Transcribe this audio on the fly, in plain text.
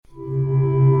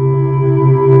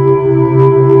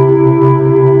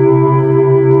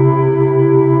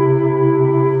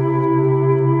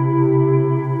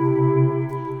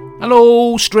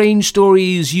Strange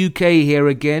Stories UK here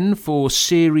again for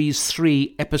Series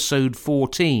 3, Episode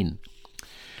 14.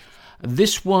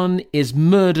 This one is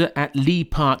Murder at Leigh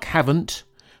Park, Havant,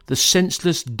 the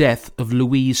senseless death of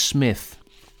Louise Smith.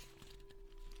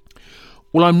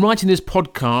 Well, I'm writing this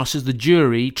podcast as the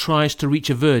jury tries to reach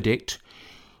a verdict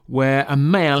where a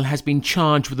male has been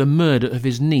charged with the murder of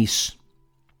his niece.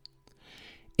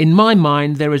 In my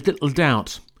mind, there is little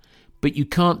doubt, but you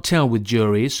can't tell with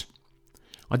juries.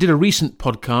 I did a recent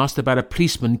podcast about a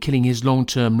policeman killing his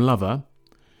long-term lover.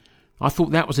 I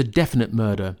thought that was a definite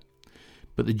murder,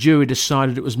 but the jury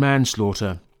decided it was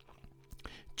manslaughter.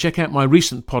 Check out my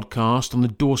recent podcast on the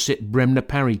Dorset Bremner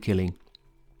Parry killing.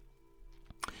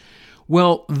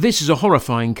 Well, this is a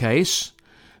horrifying case,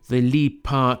 the Leigh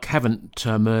Park Havant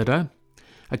murder,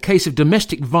 a case of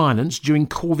domestic violence during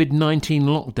COVID-19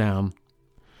 lockdown,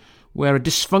 where a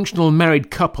dysfunctional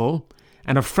married couple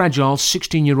and a fragile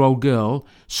 16-year-old girl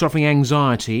suffering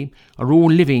anxiety are all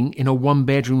living in a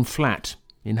one-bedroom flat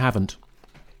in Havant.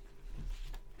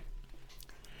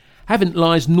 Havant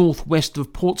lies northwest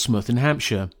of Portsmouth in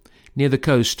Hampshire, near the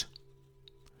coast.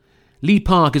 Leigh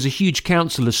Park is a huge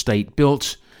council estate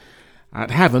built at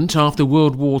Havant after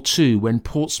World War II when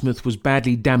Portsmouth was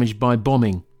badly damaged by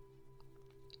bombing.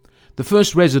 The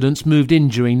first residents moved in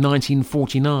during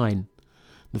 1949.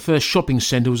 The first shopping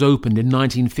centre was opened in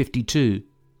 1952.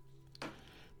 It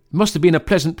must have been a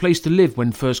pleasant place to live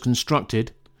when first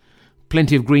constructed.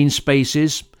 Plenty of green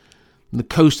spaces, and the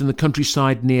coast and the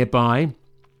countryside nearby.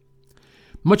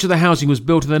 Much of the housing was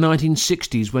built in the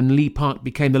 1960s when Leigh Park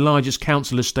became the largest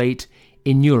council estate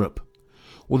in Europe,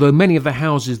 although many of the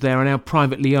houses there are now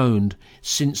privately owned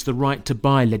since the right to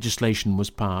buy legislation was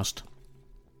passed.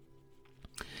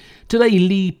 Today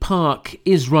Leigh Park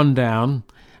is run down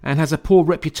and has a poor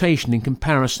reputation in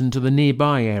comparison to the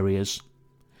nearby areas.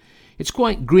 It's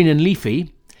quite green and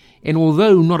leafy, and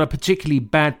although not a particularly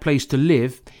bad place to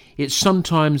live, it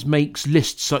sometimes makes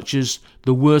lists such as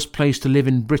the worst place to live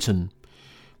in Britain,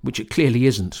 which it clearly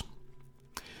isn't.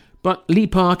 But Leigh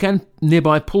Park and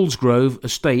nearby Paulsgrove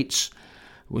estates,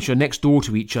 which are next door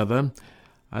to each other,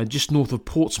 just north of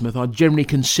Portsmouth, are generally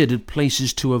considered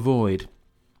places to avoid.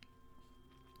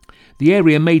 The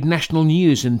area made national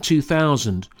news in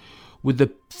 2000 with the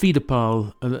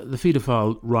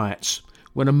paedophile riots,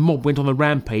 when a mob went on a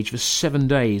rampage for 7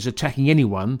 days attacking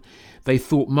anyone they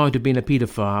thought might have been a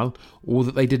paedophile or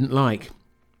that they didn't like.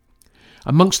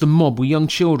 Amongst the mob were young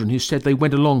children who said they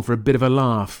went along for a bit of a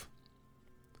laugh.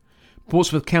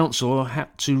 Portsmouth Council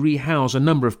had to rehouse a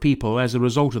number of people as a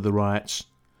result of the riots.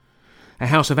 A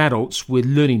house of adults with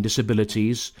learning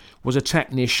disabilities was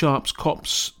attacked near Sharps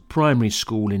Copse Primary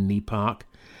School in Leigh Park,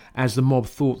 as the mob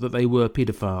thought that they were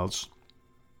paedophiles.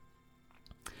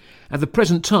 At the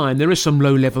present time, there is some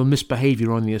low-level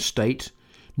misbehaviour on the estate,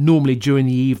 normally during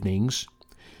the evenings.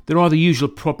 There are the usual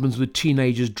problems with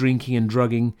teenagers drinking and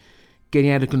drugging,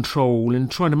 getting out of control and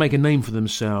trying to make a name for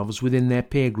themselves within their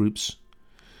peer groups,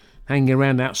 hanging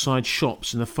around outside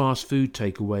shops and the fast food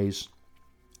takeaways.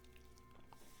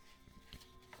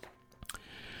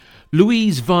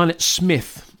 Louise Violet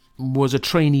Smith was a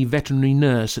trainee veterinary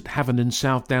nurse at Havant and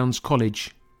South Downs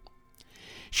College.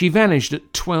 She vanished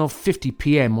at 12:50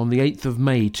 p.m. on the 8th of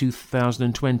May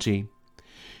 2020,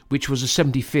 which was the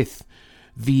 75th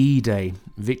VE Day,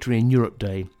 Victory in Europe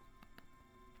Day.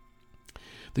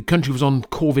 The country was on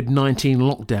COVID-19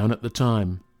 lockdown at the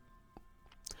time.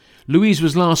 Louise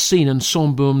was last seen on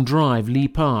Sombourne Drive, Leigh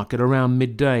Park, at around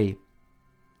midday.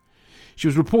 She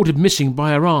was reported missing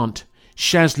by her aunt,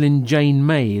 Shaslyn Jane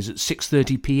Mays, at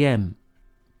 6:30 p.m.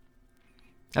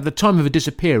 At the time of her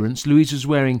disappearance, Louise was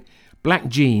wearing black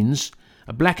jeans,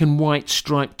 a black and white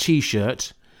striped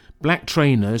t-shirt, black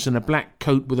trainers and a black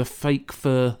coat with a fake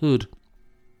fur hood.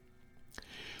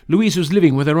 Louise was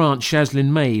living with her aunt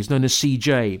Shaslyn Mays, known as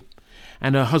CJ,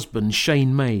 and her husband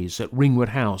Shane Mays at Ringwood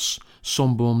House,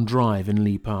 Sombourne Drive in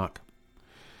Leigh Park,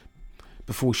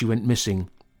 before she went missing.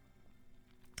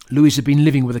 Louise had been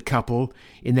living with a couple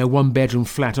in their one-bedroom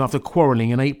flat after quarrelling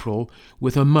in April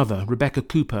with her mother, Rebecca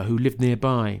Cooper, who lived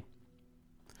nearby.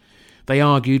 They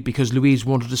argued because Louise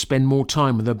wanted to spend more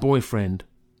time with her boyfriend.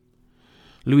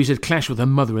 Louise had clashed with her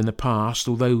mother in the past,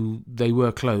 although they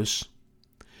were close.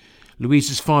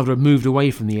 Louise's father had moved away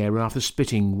from the area after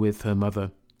splitting with her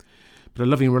mother, but a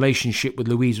loving relationship with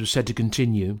Louise was said to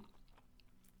continue.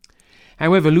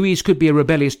 However, Louise could be a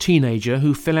rebellious teenager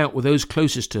who fell out with those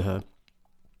closest to her.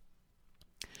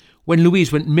 When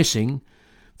Louise went missing,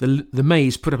 the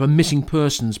Mays put up a missing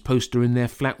persons poster in their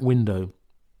flat window.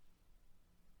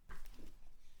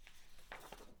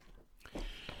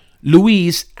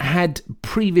 Louise had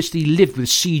previously lived with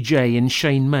CJ and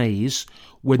Shane Mays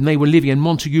when they were living in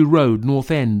Montague Road,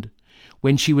 North End,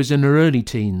 when she was in her early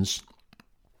teens.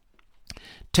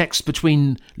 Texts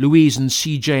between Louise and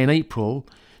CJ in April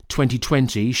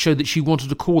 2020 showed that she wanted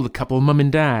to call the couple mum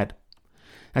and dad,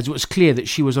 as it was clear that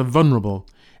she was vulnerable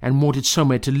and wanted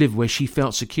somewhere to live where she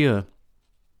felt secure.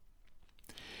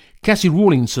 Cassie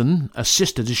Rawlinson, a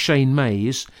sister to Shane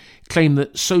Mays, claimed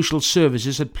that social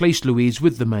services had placed Louise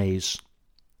with the Mays.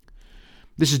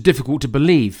 This is difficult to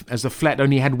believe, as the flat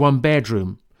only had one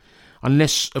bedroom,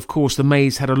 unless, of course, the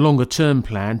Mays had a longer-term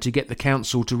plan to get the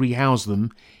council to rehouse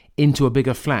them into a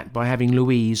bigger flat by having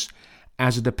Louise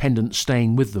as a dependent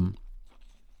staying with them.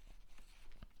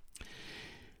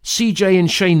 CJ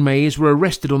and Shane Mays were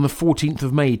arrested on the 14th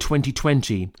of May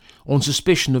 2020 on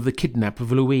suspicion of the kidnap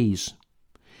of Louise.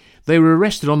 They were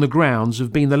arrested on the grounds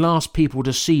of being the last people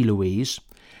to see Louise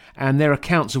and their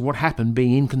accounts of what happened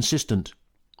being inconsistent.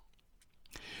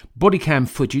 Bodycam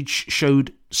footage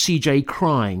showed CJ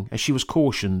crying as she was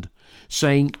cautioned,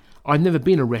 saying, "I've never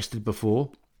been arrested before."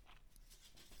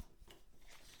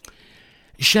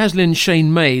 Shaslyn and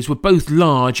Shane Mays were both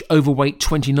large, overweight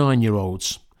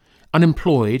 29-year-olds,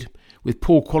 unemployed, with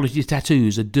poor quality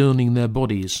tattoos adorning their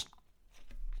bodies.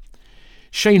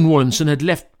 Shane Rawlinson had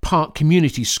left Park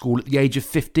Community School at the age of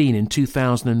 15 in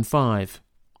 2005.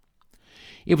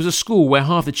 It was a school where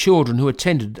half the children who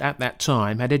attended at that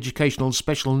time had educational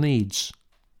special needs.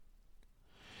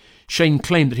 Shane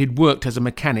claimed that he'd worked as a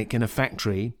mechanic in a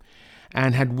factory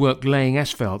and had worked laying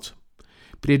asphalt,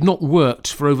 but he had not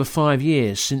worked for over 5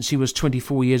 years since he was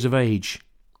 24 years of age.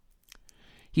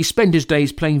 He spent his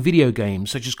days playing video games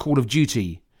such as Call of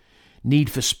Duty, Need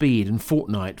for Speed and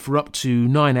Fortnite for up to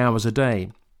 9 hours a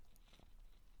day.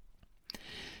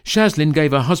 Shaslyn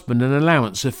gave her husband an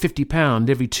allowance of £50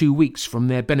 every 2 weeks from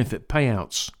their benefit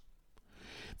payouts.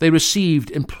 They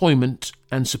received Employment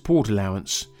and Support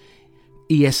Allowance,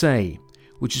 ESA,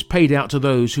 which is paid out to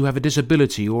those who have a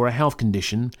disability or a health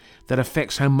condition that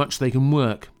affects how much they can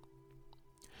work.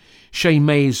 Shane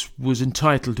Mays was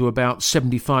entitled to about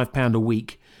 £75 a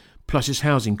week, plus his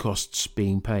housing costs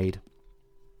being paid.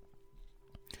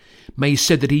 Mays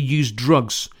said that he used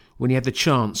drugs when he had the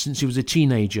chance since he was a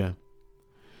teenager.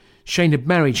 Shane had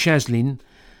married Shaslyn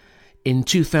in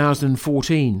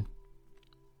 2014.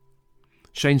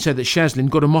 Shane said that Shaslyn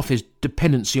got him off his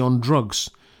dependency on drugs,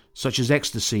 such as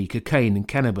ecstasy, cocaine and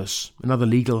cannabis and other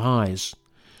legal highs,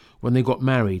 when they got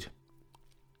married.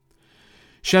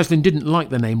 Shaslyn didn't like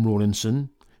the name Rawlinson,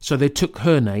 so they took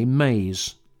her name,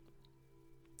 Mays.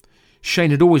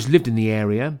 Shane had always lived in the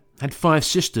area, had 5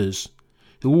 sisters,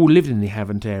 who all lived in the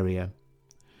Havant area.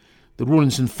 The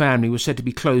Rawlinson family was said to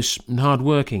be close and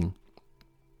hard-working.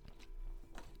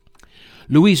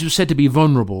 Louise was said to be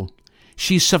vulnerable.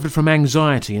 She suffered from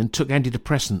anxiety and took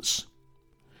antidepressants.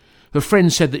 Her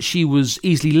friends said that she was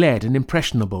easily led and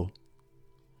impressionable.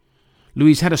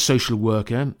 Louise had a social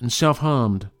worker and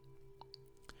self-harmed.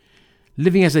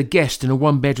 Living as a guest in a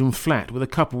one-bedroom flat with a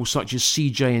couple such as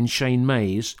CJ and Shane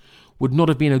Mays would not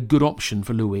have been a good option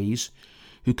for Louise,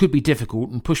 who could be difficult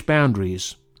and push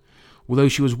boundaries, although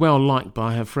she was well liked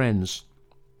by her friends.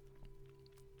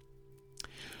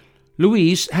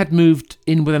 Louise had moved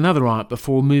in with another aunt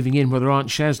before moving in with her Aunt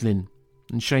Shaslyn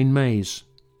and Shane Mays.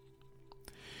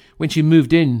 When she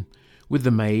moved in with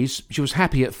the Mays, she was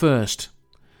happy at first.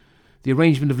 The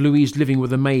arrangement of Louise living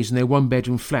with the Mays in their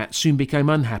one-bedroom flat soon became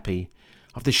unhappy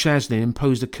after Shaslyn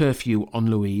imposed a curfew on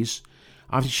Louise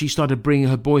after she started bringing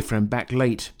her boyfriend back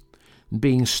late and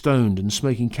being stoned and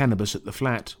smoking cannabis at the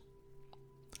flat.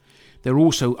 There were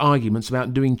also arguments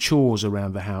about doing chores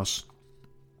around the house.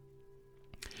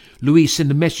 Louise sent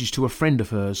a message to a friend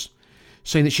of hers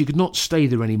saying that she could not stay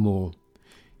there anymore,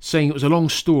 saying it was a long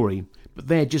story, but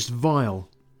they're just vile.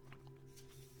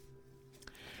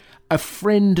 A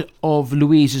friend of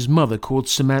Louise's mother, called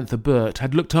Samantha Burt,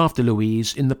 had looked after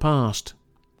Louise in the past.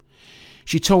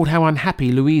 She told how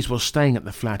unhappy Louise was staying at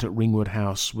the flat at Ringwood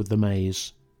House with the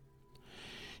Mays.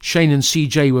 Shane and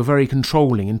CJ were very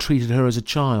controlling and treated her as a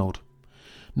child,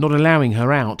 not allowing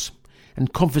her out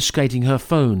and confiscating her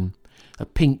phone, a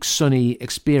pink Sony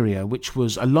Xperia, which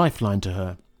was a lifeline to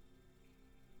her.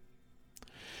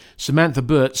 Samantha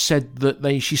Burt said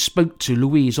that she spoke to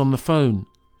Louise on the phone.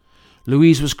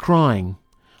 Louise was crying.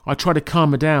 I tried to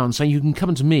calm her down, saying, "You can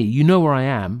come to me, you know where I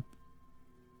am."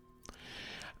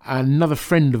 Another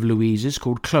friend of Louise's,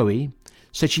 called Chloe,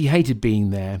 said she hated being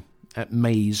there at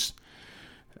Mays,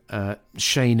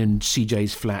 Shane and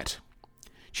CJ's flat.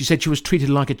 She said she was treated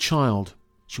like a child.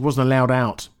 She wasn't allowed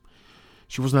out.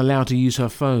 She wasn't allowed to use her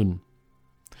phone.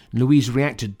 Louise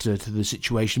reacted to the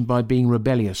situation by being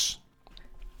rebellious.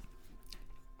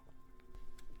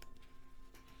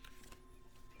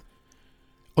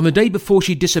 On the day before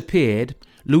she disappeared,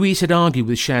 Louise had argued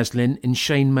with Shaslin and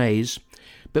Shane Mays,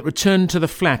 but returned to the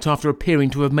flat after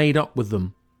appearing to have made up with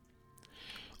them.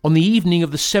 On the evening of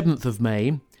the 7th of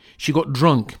May, she got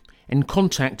drunk and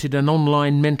contacted an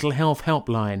online mental health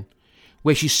helpline,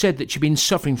 where she said that she'd been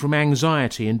suffering from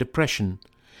anxiety and depression,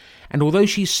 and although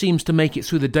she seems to make it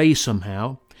through the day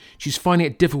somehow, she's finding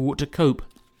it difficult to cope.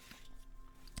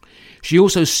 She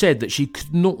also said that she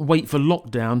could not wait for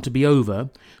lockdown to be over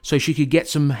so she could get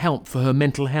some help for her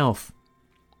mental health.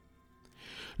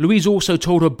 Louise also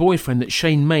told her boyfriend that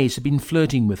Shane Mays had been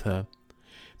flirting with her.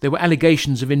 There were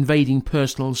allegations of invading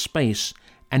personal space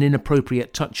and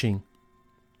inappropriate touching.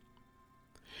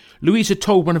 Louise had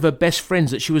told one of her best friends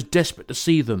that she was desperate to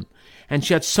see them, and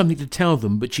she had something to tell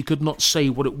them, but she could not say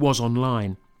what it was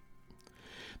online.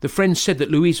 The friend said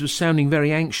that Louise was sounding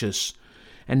very anxious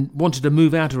and wanted to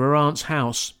move out of her aunt's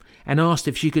house and asked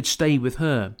if she could stay with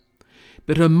her,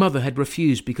 but her mother had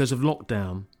refused because of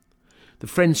lockdown. The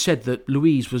friend said that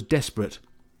Louise was desperate.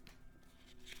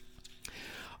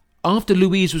 After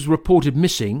Louise was reported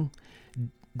missing,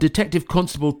 Detective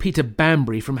Constable Peter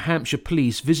Banbury from Hampshire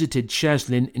Police visited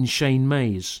Shaslin and Shane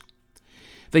Mays.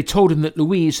 They told him that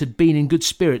Louise had been in good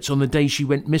spirits on the day she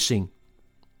went missing.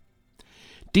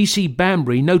 DC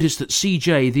Banbury noticed that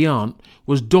CJ, the aunt,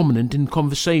 was dominant in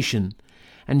conversation,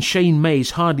 and Shane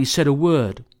Mays hardly said a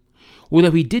word,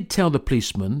 although he did tell the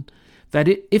policeman that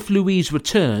if Louise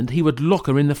returned, he would lock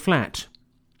her in the flat.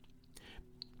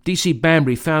 DC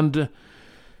Banbury found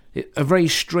it a very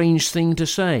strange thing to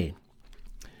say.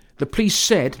 The police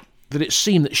said that it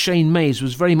seemed that Shane Mays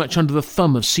was very much under the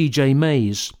thumb of CJ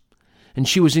Mays, and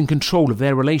she was in control of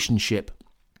their relationship.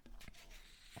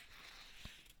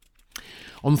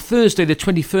 On Thursday the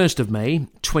 21st of May,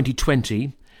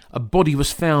 2020, a body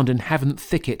was found in Havant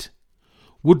Thicket,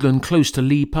 woodland close to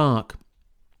Lee Park.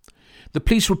 The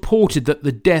police reported that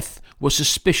the death was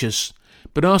suspicious,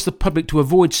 but asked the public to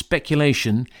avoid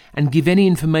speculation and give any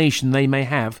information they may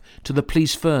have to the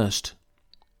police first.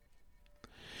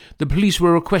 The police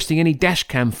were requesting any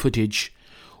dashcam footage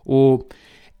or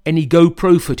any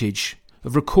GoPro footage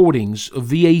of recordings of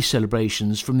VA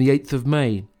celebrations from the 8th of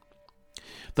May,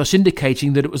 thus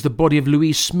indicating that it was the body of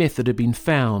Louise Smith that had been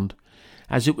found,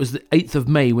 as it was the 8th of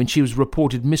May when she was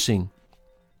reported missing.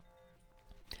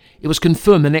 It was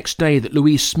confirmed the next day that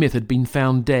Louise Smith had been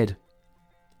found dead.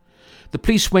 The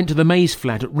police went to the Mays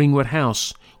flat at Ringwood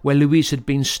House, where Louise had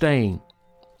been staying.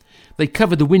 They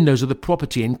covered the windows of the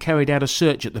property and carried out a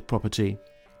search at the property.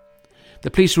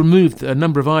 The police removed a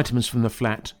number of items from the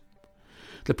flat.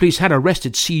 The police had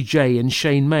arrested CJ and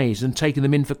Shane Mays and taken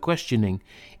them in for questioning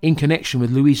in connection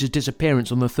with Louise's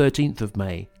disappearance on the 13th of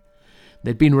May.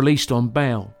 They'd been released on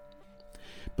bail.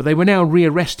 But they were now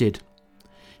rearrested.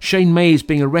 Shane Mays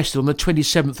being arrested on the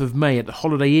 27th of May at the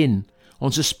Holiday Inn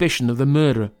on suspicion of the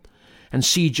murder, and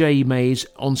CJ Mays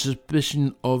on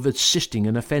suspicion of assisting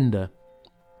an offender.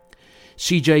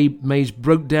 CJ Mays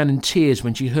broke down in tears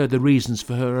when she heard the reasons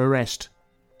for her arrest.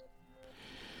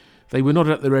 They were not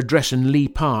at their address in Lee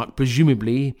Park,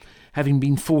 presumably having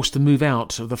been forced to move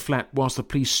out of the flat whilst the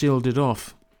police sealed it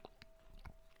off.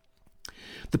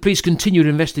 The police continued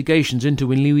investigations into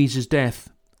Louise's death.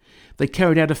 They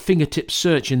carried out a fingertip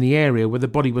search in the area where the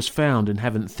body was found in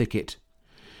Havant Thicket,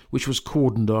 which was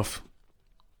cordoned off.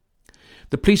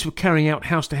 The police were carrying out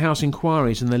house-to-house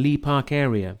inquiries in the Lee Park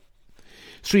area.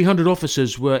 300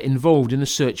 officers were involved in the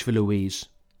search for Louise.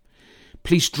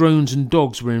 Police drones and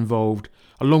dogs were involved,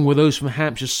 along with those from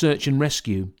Hampshire Search and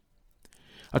Rescue.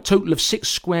 A total of 6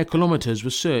 square kilometres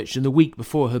was searched in the week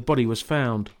before her body was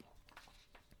found.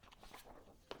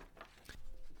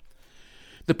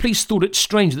 The police thought it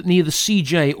strange that neither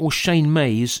CJ or Shane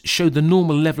Mays showed the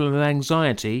normal level of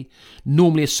anxiety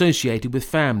normally associated with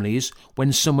families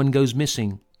when someone goes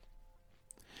missing.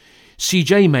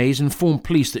 CJ Mays informed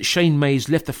police that Shane Mays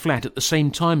left the flat at the same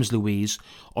time as Louise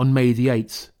on May the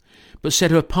 8th, but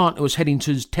said her partner was heading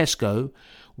to Tesco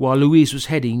while Louise was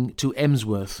heading to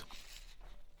Emsworth.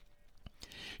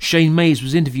 Shane Mays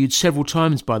was interviewed several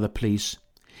times by the police.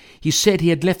 He said he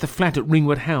had left the flat at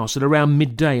Ringwood House at around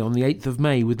midday on the 8th of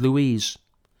May with Louise.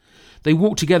 They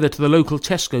walked together to the local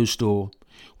Tesco store,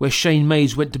 where Shane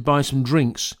Mays went to buy some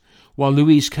drinks, while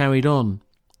Louise carried on.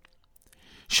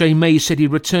 Shane Mays said he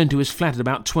returned to his flat at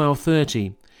about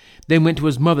 12:30, then went to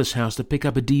his mother's house to pick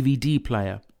up a DVD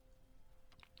player.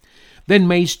 Then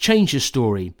Mays changed his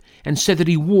story and said that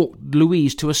he walked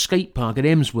Louise to a skate park at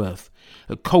Emsworth,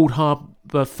 at Cold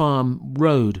Harbour Farm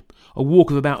Road, a walk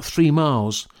of about 3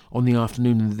 miles on the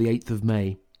afternoon of the 8th of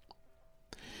May.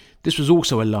 This was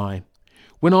also a lie.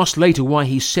 When asked later why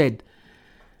he said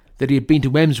that he had been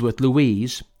to Emsworth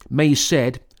Louise, Mays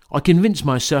said, I convinced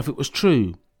myself it was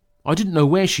true. I didn't know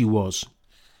where she was.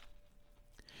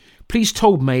 Police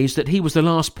told Mays that he was the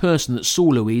last person that saw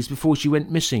Louise before she went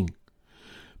missing.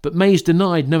 But Mays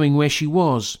denied knowing where she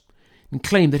was and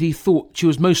claimed that he thought she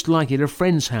was most likely at a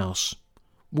friend's house.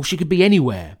 Well, she could be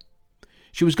anywhere.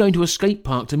 She was going to a skate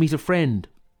park to meet a friend.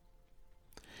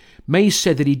 Mays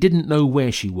said that he didn't know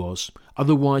where she was,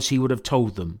 otherwise he would have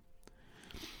told them,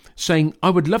 saying,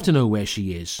 "I would love to know where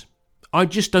she is. I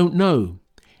just don't know.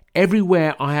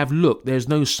 Everywhere I have looked, there's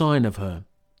no sign of her.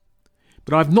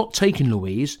 But I've not taken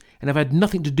Louise and have had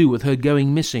nothing to do with her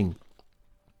going missing."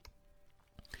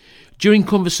 During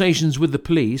conversations with the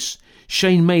police,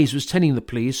 Shane Mays was telling the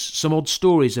police some odd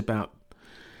stories about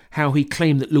how he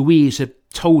claimed that Louise had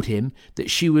told him that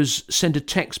she was sent a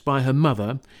text by her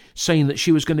mother saying that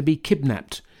she was going to be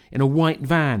kidnapped in a white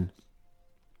van.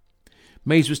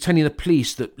 Mays was telling the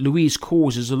police that Louise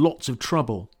causes lots of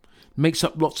trouble, makes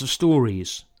up lots of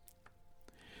stories.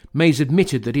 Mays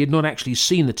admitted that he had not actually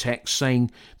seen the text saying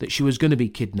that she was going to be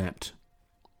kidnapped.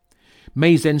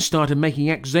 Mays then started making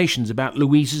accusations about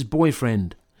Louise's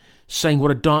boyfriend, saying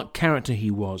what a dark character he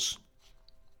was.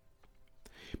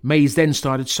 Mays then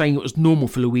started saying it was normal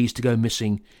for Louise to go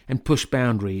missing and push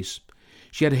boundaries.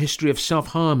 She had a history of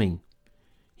self-harming.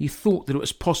 He thought that it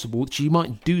was possible that she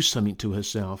might do something to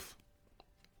herself.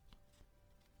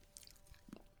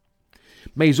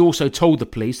 Mays also told the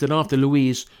police that after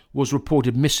Louise was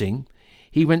reported missing,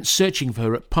 he went searching for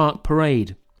her at Park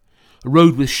Parade, a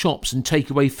road with shops and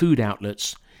takeaway food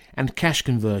outlets and cash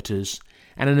converters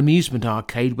and an amusement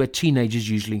arcade where teenagers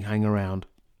usually hang around.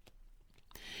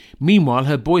 Meanwhile,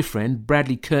 her boyfriend,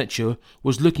 Bradley Kircher,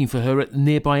 was looking for her at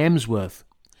nearby Emsworth,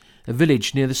 a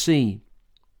village near the sea.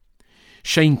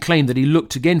 Shane claimed that he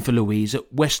looked again for Louise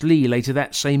at West Lee later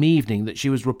that same evening that she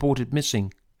was reported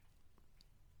missing.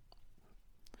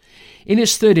 In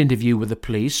his third interview with the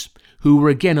police, who were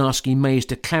again asking Mays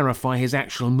to clarify his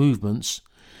actual movements,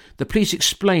 the police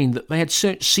explained that they had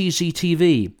searched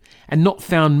CCTV and not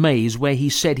found Mays where he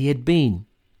said he had been.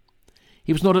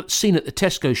 He was not seen at the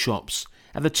Tesco shops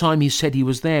at the time he said he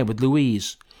was there with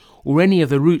Louise, or any of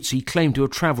the routes he claimed to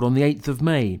have travelled on the 8th of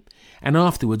May, and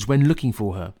afterwards when looking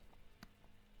for her.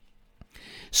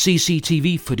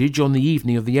 CCTV footage on the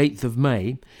evening of the 8th of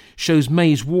May shows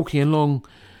Mays walking along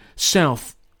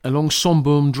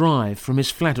Sombourne Drive from his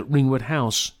flat at Ringwood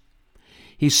House.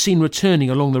 He's seen returning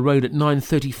along the road at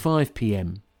 9:35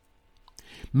 p.m.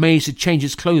 Mays had changed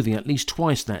his clothing at least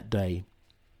twice that day.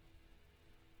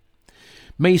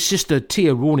 Mays' sister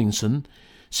Tia Rawlinson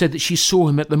said that she saw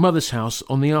him at the mother's house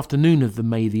on the afternoon of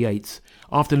May the 8th,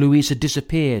 after Louise had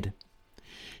disappeared.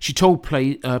 She told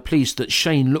police that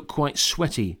Shane looked quite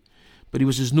sweaty, but he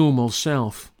was his normal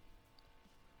self.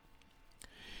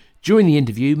 During the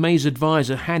interview, Mays'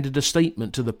 advisor handed a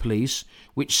statement to the police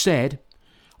which said,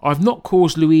 "I've not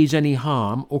caused Louise any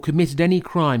harm or committed any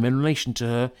crime in relation to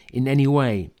her in any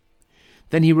way."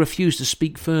 Then he refused to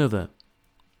speak further.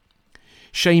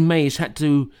 Shane Mays had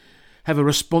to have a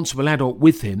responsible adult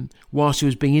with him whilst he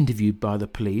was being interviewed by the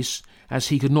police, as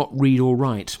he could not read or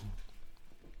write.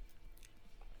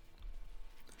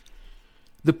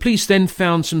 The police then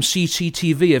found some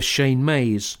CCTV of Shane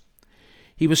Mays.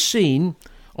 He was seen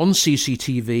on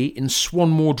CCTV in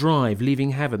Swanmore Drive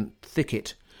leaving Havant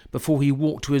Thicket before he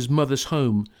walked to his mother's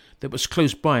home that was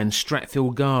close by in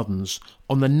Stratfield Gardens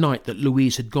on the night that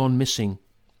Louise had gone missing.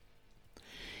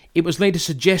 It was later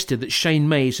suggested that Shane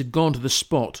Mays had gone to the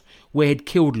spot where he had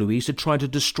killed Louise to try to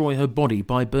destroy her body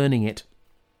by burning it.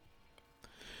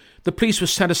 The police were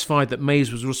satisfied that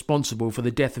Mays was responsible for the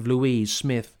death of Louise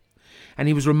Smith, and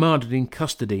he was remanded in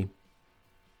custody.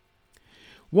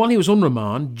 While he was on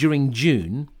remand during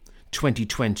June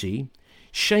 2020,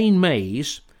 Shane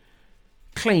Mays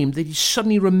claimed that he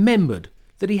suddenly remembered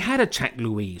that he had attacked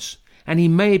Louise and he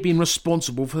may have been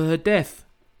responsible for her death,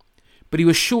 but he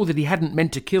was sure that he hadn't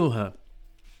meant to kill her.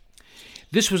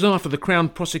 This was after the Crown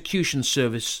Prosecution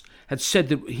Service had said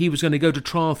that he was going to go to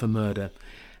trial for murder,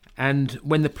 and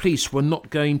when the police were not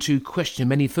going to question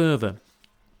him any further.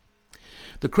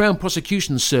 The Crown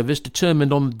Prosecution Service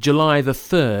determined on July the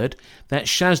 3rd that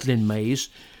Shaslyn Mays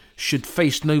should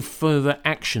face no further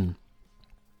action.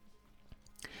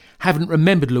 Haven't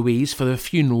remembered Louise for the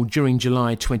funeral during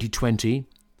July 2020.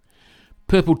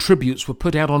 Purple tributes were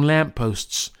put out on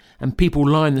lampposts and people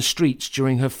lined the streets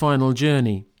during her final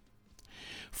journey.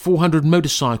 400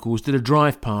 motorcycles did a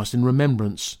drive past in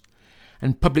remembrance,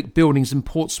 and public buildings in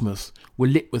Portsmouth were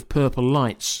lit with purple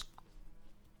lights.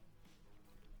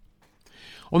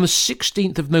 On the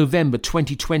 16th of November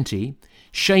 2020,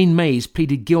 Shane Mays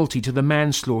pleaded guilty to the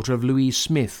manslaughter of Louise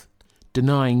Smith,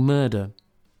 denying murder.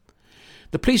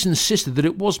 The police insisted that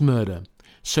it was murder,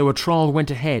 so a trial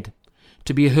went ahead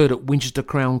to be heard at Winchester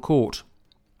Crown Court.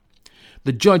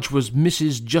 The judge was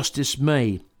Mrs. Justice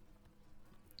May.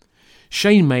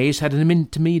 Shane Mays had an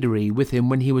intermediary with him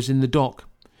when he was in the dock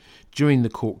during the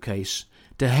court case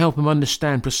to help him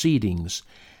understand proceedings,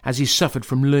 as he suffered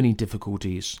from learning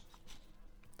difficulties.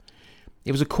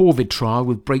 It was a Corvid trial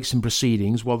with breaks in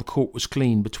proceedings while the court was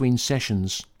clean between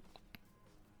sessions.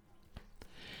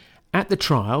 At the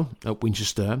trial at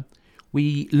Winchester,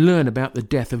 we learn about the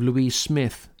death of Louise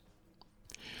Smith.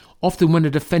 Often when a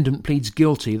defendant pleads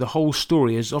guilty, the whole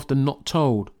story is often not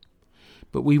told,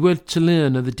 but we were to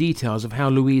learn of the details of how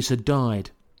Louise had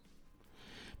died.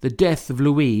 The death of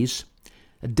Louise,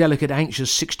 a delicate,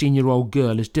 anxious 16-year-old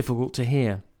girl, is difficult to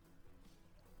hear.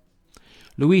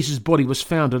 Louise's body was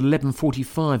found at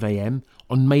 11:45 a.m.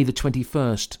 on May the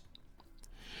 21st.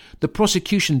 The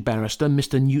prosecution barrister,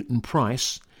 Mr. Newton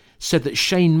Price, said that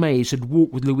Shane Mays had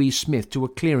walked with Louise Smith to a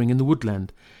clearing in the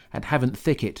woodland at Havant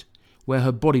Thicket, where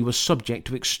her body was subject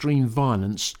to extreme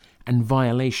violence and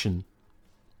violation.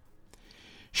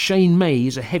 Shane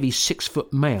Mays, a heavy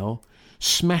 6-foot male,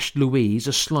 smashed Louise,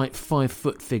 a slight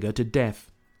 5-foot figure, to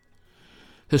death.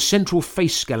 Her central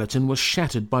face skeleton was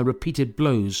shattered by repeated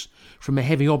blows from a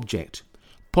heavy object,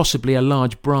 possibly a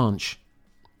large branch.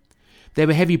 There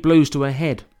were heavy blows to her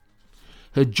head.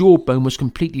 Her jawbone was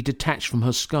completely detached from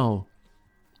her skull.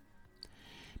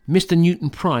 Mr. Newton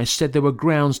Price said there were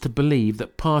grounds to believe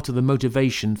that part of the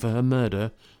motivation for her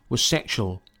murder was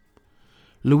sexual.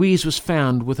 Louise was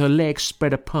found with her legs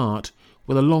spread apart,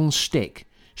 with a long stick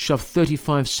shoved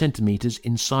 35 centimetres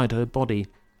inside her body.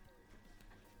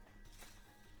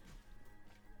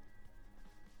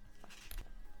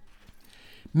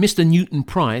 Mr. Newton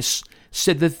Price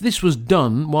said that this was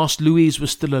done whilst Louise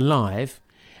was still alive,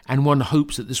 and one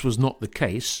hopes that this was not the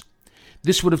case.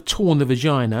 This would have torn the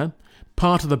vagina,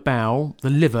 part of the bowel, the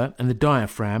liver and the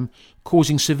diaphragm,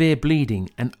 causing severe bleeding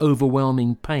and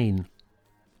overwhelming pain.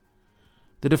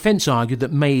 The defence argued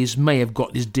that Mays may have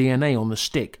got his DNA on the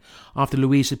stick after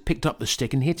Louise had picked up the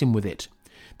stick and hit him with it.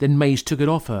 Then Mays took it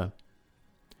off her.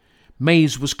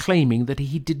 Mays was claiming that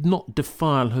he did not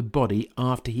defile her body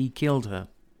after he killed her.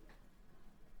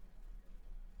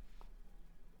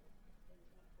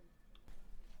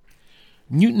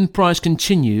 Newton Price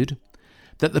continued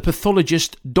that the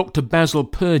pathologist Dr. Basil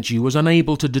Purdew was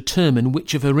unable to determine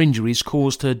which of her injuries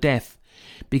caused her death,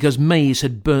 because Mays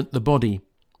had burnt the body.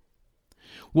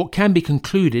 What can be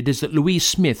concluded is that Louise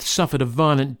Smith suffered a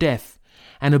violent death,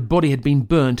 and her body had been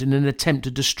burnt in an attempt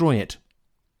to destroy it.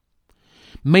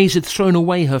 Mays had thrown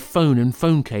away her phone and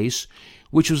phone case,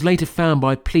 which was later found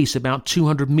by police about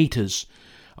 200 metres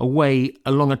away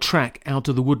along a track out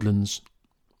of the woodlands.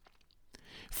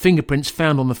 Fingerprints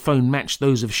found on the phone matched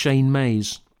those of Shane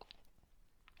Mays.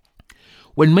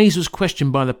 When Mays was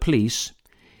questioned by the police,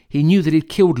 he knew that he'd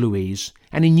killed Louise,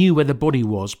 and he knew where the body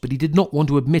was, but he did not want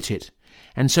to admit it,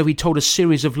 and so he told a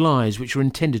series of lies which were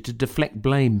intended to deflect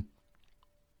blame.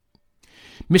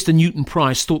 Mr. Newton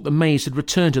Price thought that Mays had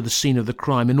returned to the scene of the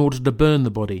crime in order to burn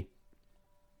the body.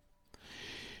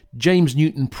 James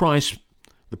Newton Price,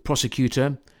 the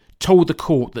prosecutor, told the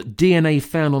court that DNA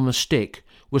found on the stick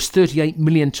was 38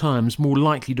 million times more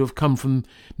likely to have come from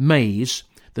Mays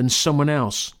than someone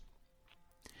else.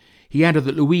 He added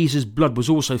that Louise's blood was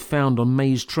also found on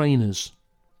Mays' trainers.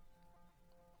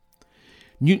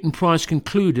 Newton Price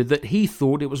concluded that he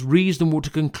thought it was reasonable to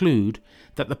conclude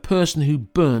that the person who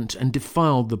burnt and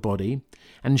defiled the body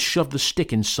and shoved the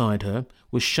stick inside her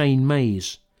was Shane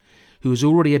Mays, who has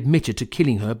already admitted to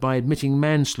killing her by admitting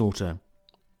manslaughter.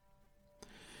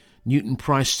 Newton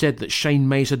Price said that Shane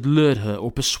Mays had lured her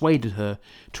or persuaded her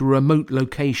to a remote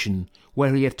location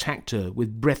where he attacked her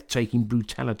with breathtaking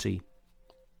brutality.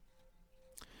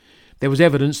 There was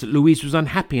evidence that Louise was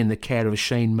unhappy in the care of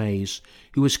Shane Mays,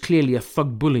 who was clearly a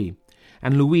thug bully,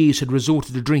 and Louise had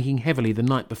resorted to drinking heavily the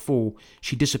night before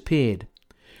she disappeared,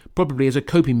 probably as a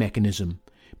coping mechanism,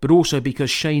 but also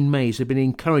because Shane Mays had been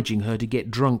encouraging her to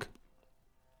get drunk.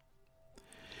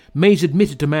 Mays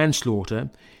admitted to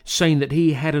manslaughter, saying that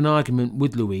he had an argument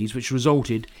with Louise which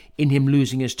resulted in him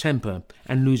losing his temper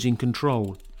and losing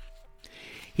control.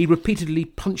 He repeatedly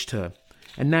punched her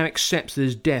and now accepts that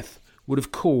his death would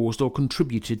have caused or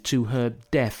contributed to her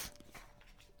death.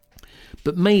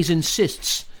 But Mays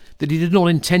insists that he did not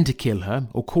intend to kill her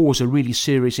or cause a really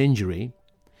serious injury,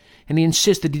 and he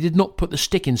insists that he did not put the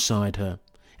stick inside her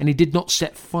and he did not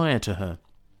set fire to her.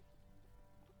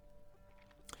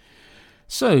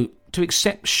 So, to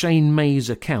accept Shane Mays'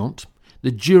 account,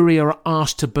 the jury are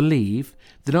asked to believe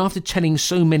that after telling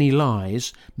so many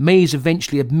lies, Mays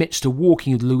eventually admits to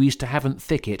walking with Louise to Havant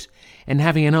Thicket and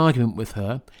having an argument with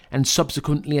her and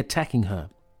subsequently attacking her.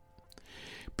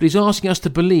 But he's asking us to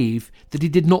believe that he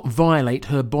did not violate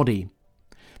her body.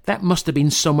 That must have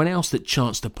been someone else that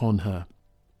chanced upon her.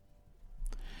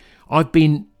 I've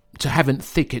been to Havant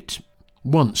Thicket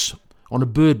once on a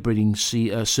bird breeding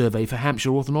survey for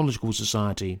Hampshire Ornithological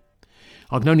Society.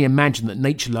 I can only imagine that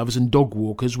nature lovers and dog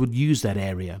walkers would use that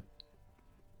area.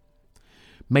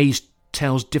 Mays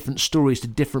tells different stories to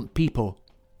different people.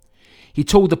 He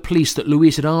told the police that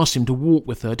Louise had asked him to walk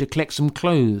with her to collect some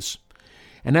clothes,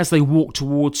 and as they walked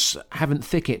towards Havant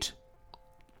Thicket.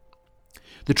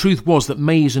 The truth was that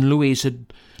Mays and Louise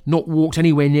had not walked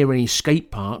anywhere near any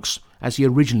skate parks, as he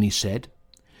originally said.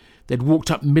 They'd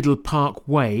walked up Middle Park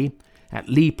Way at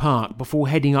Lee Park before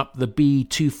heading up the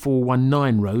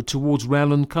B2419 road towards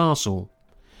Rowland Castle.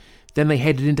 Then they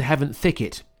headed into Havant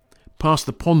Thicket, past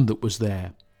the pond that was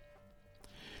there.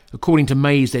 According to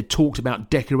Mays, they'd talked about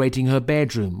decorating her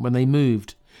bedroom when they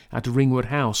moved out of Ringwood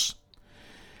House,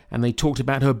 and they talked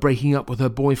about her breaking up with her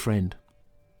boyfriend.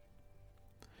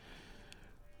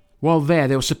 While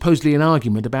there was supposedly an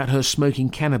argument about her smoking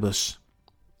cannabis.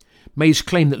 Mays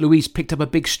claimed that Louise picked up a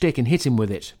big stick and hit him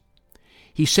with it.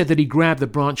 He said that he grabbed the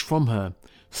branch from her,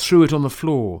 threw it on the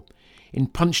floor,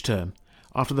 and punched her.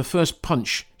 After the first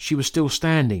punch, she was still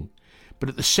standing, but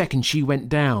at the second she went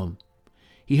down.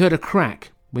 He heard a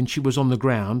crack when she was on the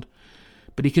ground,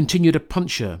 but he continued to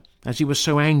punch her as he was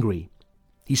so angry.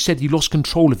 He said he lost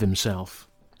control of himself.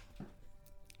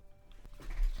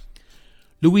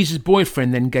 Louise's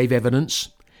boyfriend then gave evidence,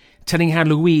 telling how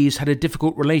Louise had a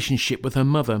difficult relationship with her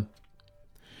mother.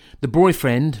 The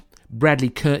boyfriend, Bradley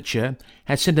Kircher,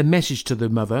 had sent a message to the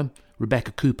mother,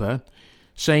 Rebecca Cooper,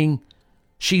 saying,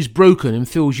 "She's broken and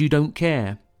feels you don't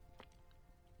care."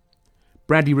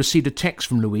 Bradley received a text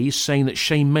from Louise saying that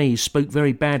Shane Mays spoke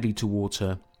very badly towards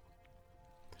her.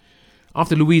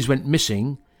 After Louise went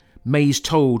missing, Mays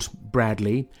told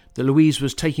Bradley that Louise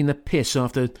was taking the piss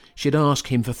after she had asked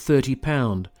him for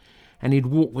 £30 and he'd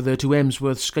walked with her to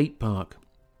Emsworth Skate Park.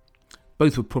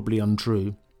 Both were probably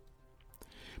untrue.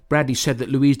 Bradley said that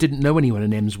Louise didn't know anyone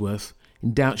in Emsworth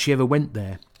and doubts she ever went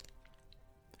there.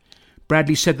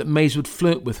 Bradley said that Mays would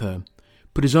flirt with her,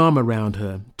 put his arm around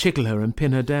her, tickle her and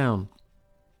pin her down.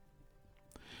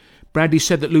 Bradley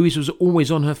said that Louise was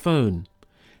always on her phone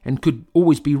and could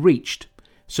always be reached,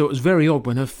 so it was very odd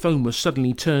when her phone was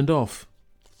suddenly turned off.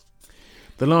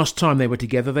 The last time they were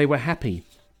together, they were happy.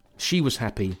 She was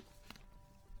happy.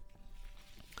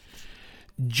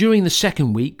 During the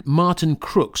second week, Martin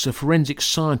Crooks, a forensic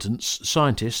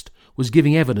scientist, was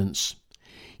giving evidence.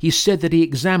 He said that he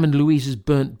examined Louise's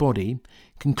burnt body,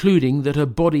 concluding that her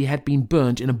body had been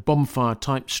burnt in a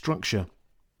bonfire-type structure.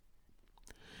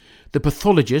 The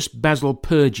pathologist, Basil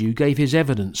Perdue, gave his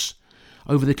evidence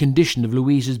over the condition of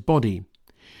Louise's body,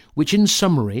 which in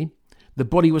summary, the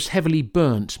body was heavily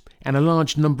burnt and a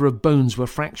large number of bones were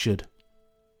fractured.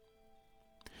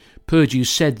 Perdue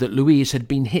said that Louise had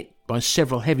been hit by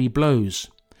several heavy blows,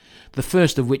 the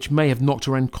first of which may have knocked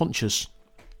her unconscious.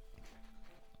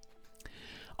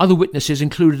 Other witnesses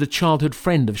included a childhood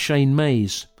friend of Shane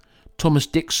Mays, Thomas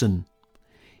Dixon.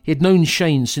 He had known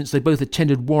Shane since they both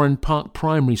attended Warren Park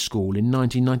Primary School in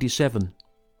 1997.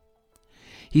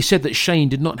 He said that Shane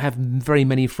did not have very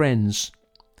many friends.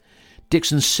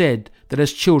 Dixon said that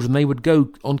as children they would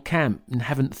go on camp in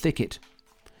Havant Thicket,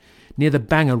 near the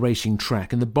Banger racing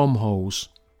track and the bomb holes.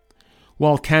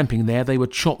 While camping there, they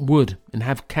would chop wood and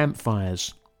have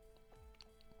campfires.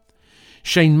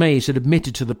 Shane Mays had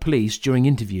admitted to the police during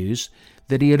interviews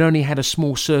that he had only had a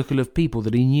small circle of people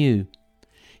that he knew.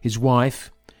 His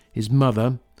wife, his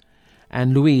mother,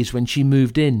 and Louise when she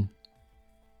moved in.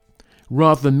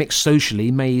 Rather than mix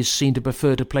socially, Mays seemed to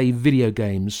prefer to play video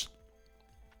games.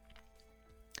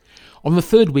 On the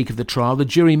third week of the trial, the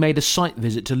jury made a site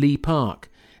visit to Lee Park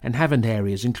and Havant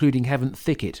areas, including Havant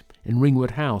Thicket and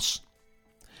Ringwood House.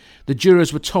 The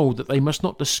jurors were told that they must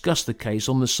not discuss the case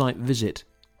on the site visit.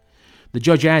 The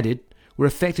judge added, "We're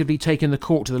effectively taking the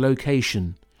court to the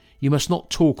location. You must not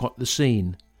talk at the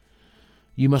scene.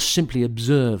 You must simply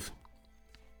observe."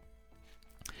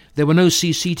 There were no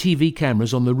CCTV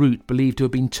cameras on the route believed to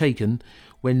have been taken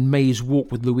when Mays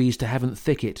walked with Louise to Havant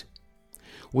Thicket,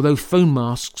 although phone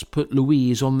masks put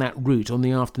Louise on that route on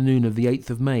the afternoon of the 8th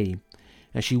of May,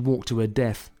 as she walked to her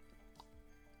death.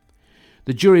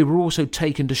 The jury were also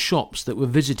taken to shops that were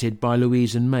visited by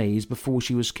Louise and Mays before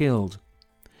she was killed,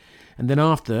 and then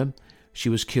after she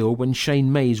was killed when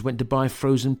Shane Mays went to buy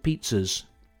frozen pizzas.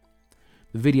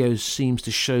 The video seems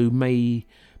to show May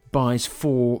buys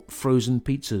 4 frozen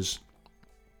pizzas.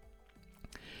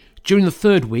 During the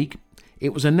 3rd week,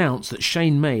 it was announced that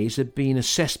Shane Mays had been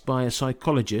assessed by a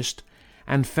psychologist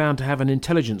and found to have an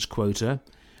intelligence quota,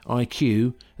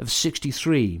 IQ, of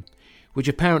 63, which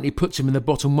apparently puts him in the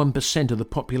bottom 1% of the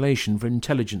population for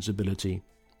intelligence ability.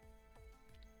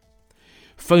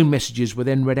 Phone messages were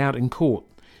then read out in court,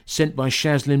 sent by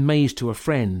Shaslyn Mays to a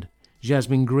friend,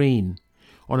 Jasmine Green,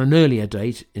 on an earlier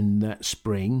date in that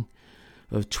spring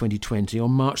of 2020,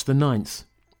 on March the 9th.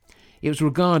 It was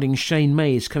regarding Shane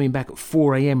Mays coming back at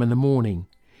 4 a.m. in the morning,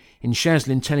 and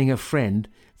Shaslyn telling her friend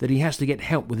that he has to get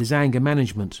help with his anger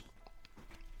management.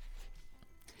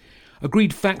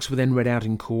 Agreed facts were then read out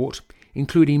in court,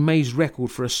 including Mays' record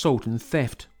for assault and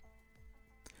theft.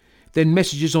 Then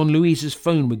messages on Louise's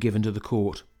phone were given to the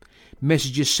court.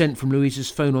 Messages sent from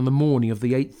Louise's phone on the morning of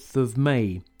the 8th of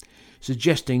May,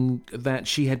 suggesting that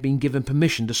she had been given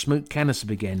permission to smoke cannabis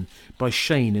again by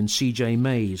Shane and CJ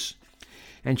Mays,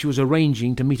 and she was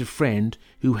arranging to meet a friend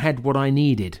who had what I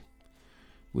needed,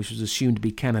 which was assumed to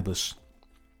be cannabis.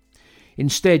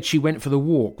 Instead, she went for the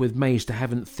walk with Mays to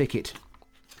Havant Thicket.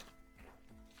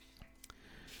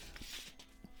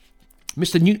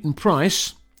 Mr. Newton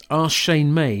Price asked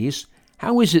Shane Mays,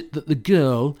 how is it that the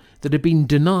girl that had been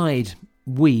denied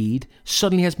weed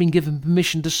suddenly has been given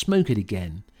permission to smoke it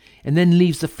again, and then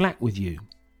leaves the flat with you?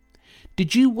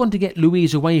 Did you want to get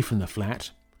Louise away from the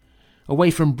flat?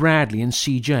 Away from Bradley and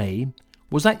CJ?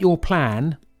 Was that your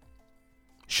plan?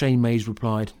 Shane Mays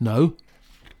replied, no.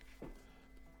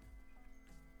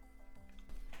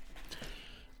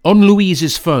 On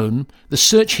Louise's phone, the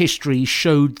search history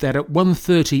showed that at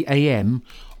 1:30 a.m.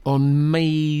 on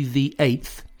May the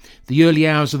 8th, the early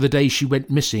hours of the day she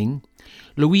went missing,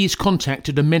 Louise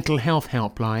contacted a mental health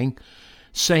helpline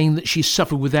saying that she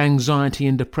suffered with anxiety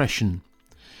and depression.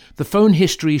 The phone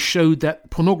history showed that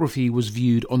pornography was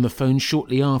viewed on the phone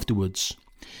shortly afterwards.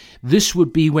 This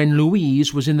would be when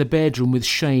Louise was in the bedroom with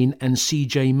Shane and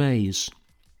CJ Mays.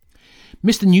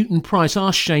 Mr. Newton Price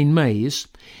asked Shane Mays,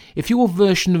 if your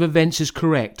version of events is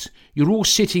correct, you're all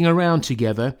sitting around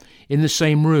together in the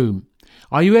same room.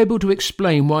 Are you able to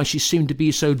explain why she seemed to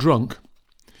be so drunk?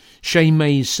 Shane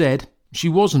Mays said she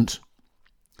wasn't.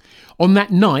 On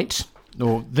that night,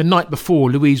 or the night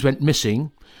before Louise went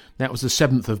missing, that was the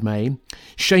 7th of May,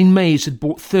 Shane Mays had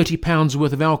bought £30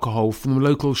 worth of alcohol from the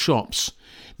local shops.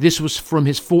 This was from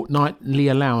his fortnightly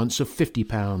allowance of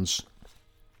 £50.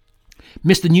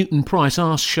 Mr. Newton Price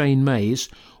asked Shane Mays,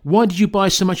 why did you buy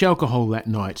so much alcohol that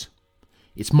night?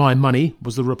 It's my money,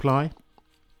 was the reply.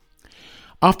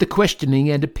 After questioning,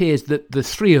 it appears that the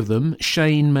 3 of them,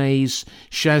 Shane Mays,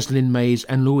 Shaslyn Mays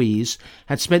and Louise,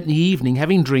 had spent the evening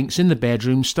having drinks in the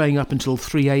bedroom, staying up until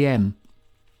 3 a.m.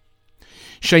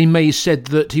 Shane Mays said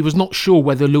that he was not sure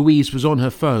whether Louise was on her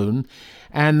phone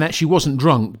and that she wasn't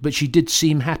drunk, but she did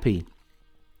seem happy.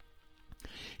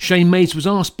 Shane Mays was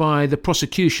asked by the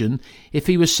prosecution if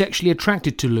he was sexually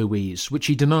attracted to Louise, which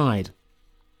he denied.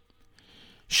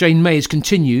 Shane Mays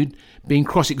continued being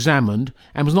cross-examined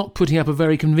and was not putting up a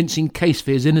very convincing case for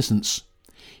his innocence.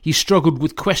 He struggled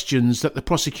with questions that the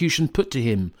prosecution put to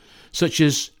him, such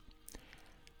as,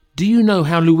 do you know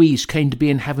how Louise came to be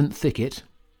in Havant Thicket?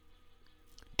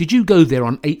 Did you go there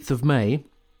on 8th of May?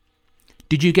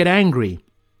 Did you get angry?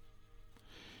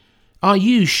 Are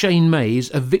you, Shane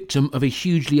Mays, a victim of a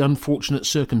hugely unfortunate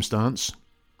circumstance?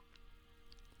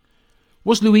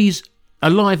 Was Louise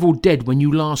alive or dead when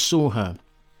you last saw her?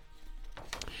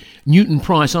 Newton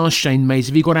Price asked Shane Mays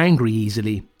if he got angry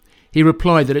easily. He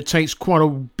replied that it takes quite a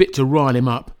bit to rile him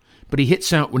up, but he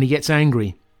hits out when he gets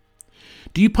angry.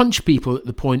 Do you punch people at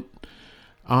the point?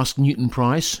 Asked Newton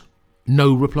Price.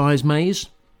 No, replies Mays.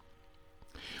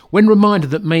 When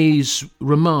reminded that Mays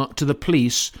remarked to the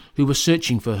police who were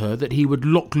searching for her that he would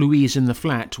lock Louise in the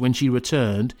flat when she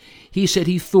returned, he said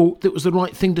he thought that was the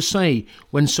right thing to say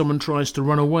when someone tries to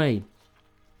run away.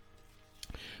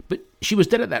 But she was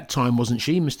dead at that time, wasn't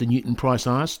she? Mr. Newton Price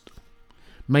asked.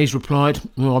 Mays replied,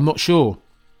 well, I'm not sure.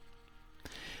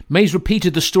 Mays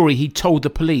repeated the story he'd told the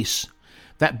police,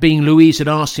 that being Louise had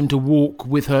asked him to walk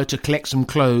with her to collect some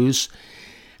clothes,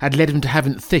 had led him to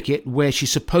Havant Thicket, where she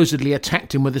supposedly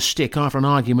attacked him with a stick after an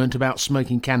argument about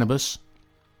smoking cannabis.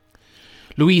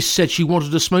 Louise said she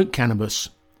wanted to smoke cannabis.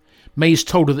 Mays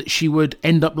told her that she would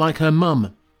end up like her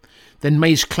mum. Then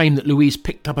Mays claimed that Louise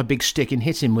picked up a big stick and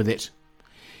hit him with it.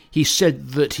 He said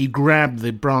that he grabbed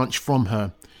the branch from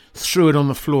her, threw it on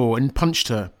the floor and punched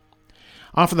her.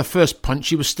 After the first punch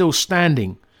she was still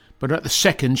standing, but at the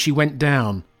second she went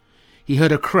down. He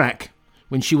heard a crack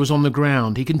when she was on the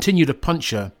ground. He continued to punch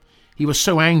her. He was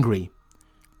so angry.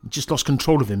 He just lost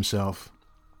control of himself.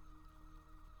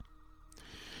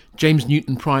 James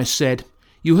Newton Price said,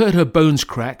 "You heard her bones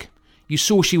crack, you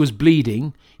saw she was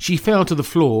bleeding, she fell to the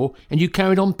floor, and you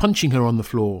carried on punching her on the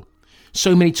floor.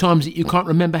 So many times that you can't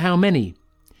remember how many.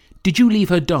 Did you leave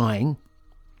her dying?"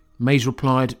 Mays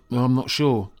replied, "Well, I'm not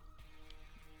sure."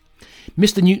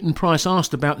 Mr. Newton Price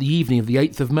asked about the evening of the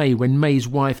 8th of May when May's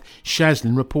wife,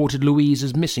 Shaslin, reported Louise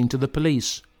as missing to the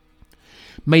police.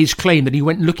 Mays claimed that he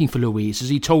went looking for Louise, as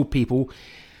he told people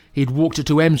he had walked her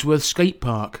to Emsworth Skate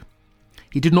Park.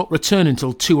 He did not return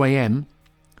until 2 a.m.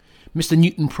 Mr.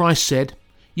 Newton Price said,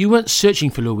 "You weren't searching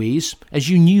for Louise, as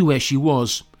you knew where she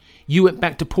was. You went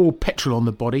back to pour petrol on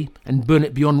the body and burn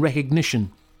it beyond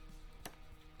recognition."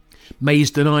 Mays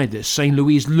denied this, saying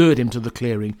Louise lured him to the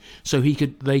clearing so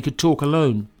they could talk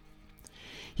alone.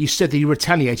 He said that he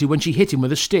retaliated when she hit him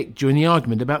with a stick during the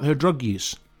argument about her drug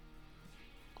use.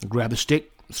 "I grabbed the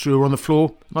stick, threw her on the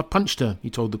floor, and I punched her," he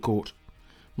told the court.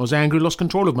 "I was angry, lost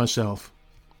control of myself."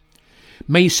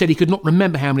 Mays said he could not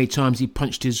remember how many times he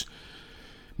punched his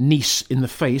niece in the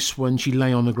face when she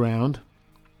lay on the ground.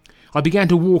 "I began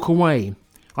to walk away.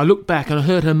 I looked back and I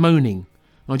heard her moaning.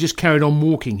 I just carried on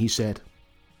walking," he said.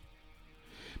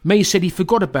 Mays said he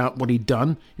forgot about what he'd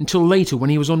done until later when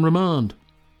he was on remand.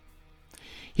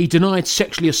 He denied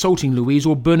sexually assaulting Louise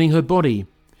or burning her body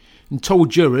and told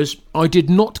jurors, "I did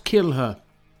not kill her."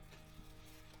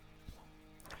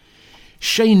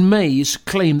 Shane Mays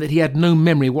claimed that he had no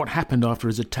memory of what happened after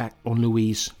his attack on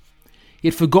Louise. He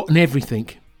had forgotten everything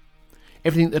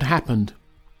that happened.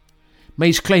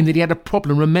 Mays claimed that he had a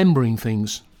problem remembering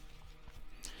things.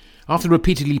 After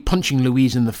repeatedly punching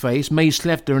Louise in the face, Mays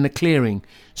left her in a clearing,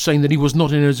 saying that he was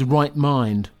not in his right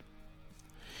mind.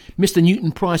 Mr.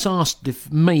 Newton Price asked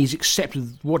if Mays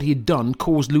accepted what he had done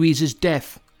caused Louise's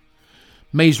death.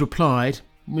 Mays replied,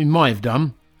 "He might have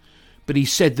done," but he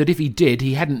said that if he did,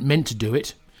 he hadn't meant to do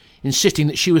it, insisting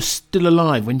that she was still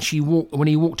alive when he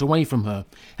walked away from her,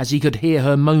 as he could hear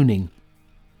her moaning.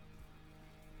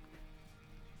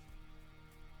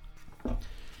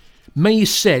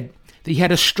 Mays said that he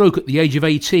had a stroke at the age of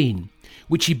 18,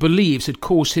 which he believes had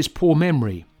caused his poor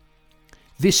memory.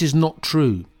 This is not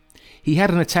true. He had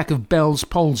an attack of Bell's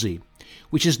palsy,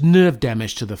 which is nerve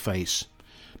damage to the face,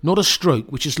 not a stroke,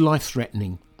 which is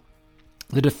life-threatening.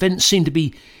 The defence seemed to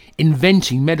be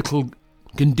inventing medical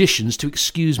conditions to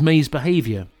excuse Mays'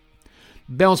 behaviour.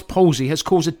 Bell's palsy has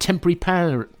caused a temporary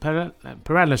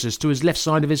paralysis to his left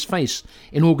side of his face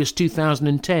in August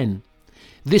 2010.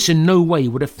 This in no way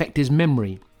would affect his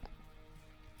memory.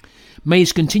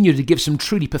 Mays continued to give some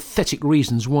truly pathetic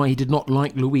reasons why he did not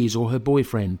like Louise or her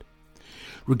boyfriend.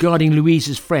 Regarding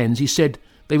Louise's friends, he said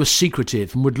they were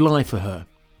secretive and would lie for her.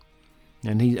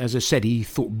 And as I said, he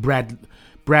thought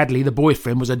Bradley, the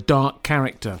boyfriend, was a dark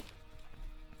character.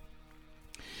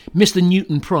 Mr.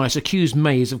 Newton Price accused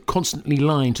Mays of constantly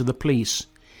lying to the police,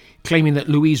 claiming that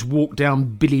Louise walked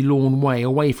down Billy Lawn Way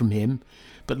away from him,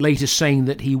 but later saying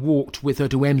that he walked with her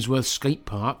to Emsworth Skate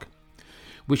Park,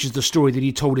 which is the story that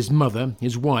he told his mother,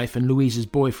 his wife, and Louise's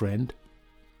boyfriend.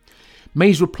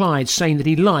 Mays replied, saying that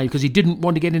he lied because he didn't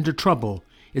want to get into trouble,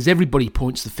 as everybody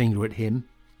points the finger at him.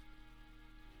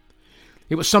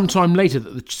 It was some time later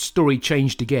that the story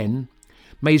changed again.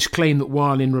 Mays claimed that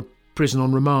while in prison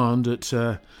on remand at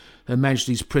Her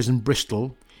Majesty's Prison,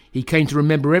 Bristol, he came to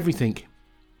remember everything.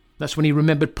 That's when he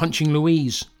remembered punching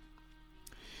Louise.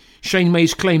 Shane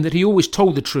Mays claimed that he always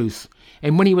told the truth,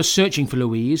 and when he was searching for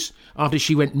Louise, after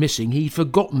she went missing, he'd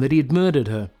forgotten that he had murdered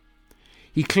her.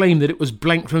 He claimed that it was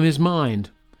blank from his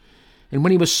mind, and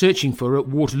when he was searching for her at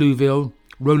Waterlooville,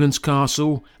 Rowlands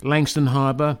Castle, Langston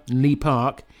Harbour and Lee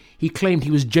Park, he claimed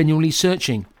he was genuinely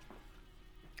searching.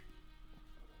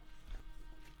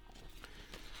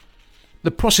 The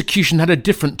prosecution had a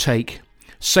different take,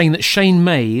 saying that Shane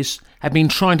Mays had been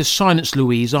trying to silence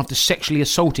Louise after sexually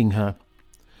assaulting her.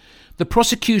 The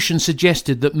prosecution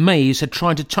suggested that Mays had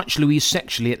tried to touch Louise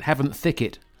sexually at Havant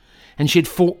Thicket, and she had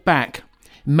fought back.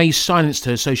 Mays silenced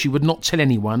her so she would not tell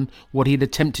anyone what he had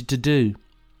attempted to do.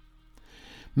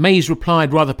 Mays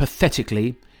replied rather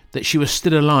pathetically that she was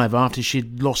still alive after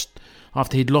he'd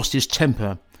lost his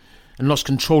temper and lost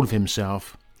control of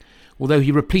himself, although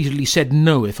he repeatedly said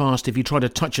no if asked if he tried to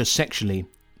touch her sexually,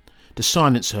 to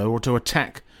silence her or to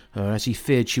attack her as he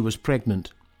feared she was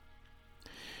pregnant.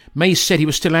 Mays said he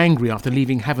was still angry after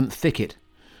leaving Havant Thicket,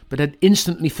 but had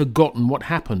instantly forgotten what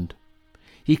happened.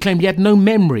 He claimed he had no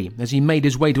memory as he made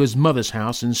his way to his mother's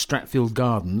house in Stratfield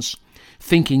Gardens,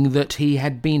 thinking that he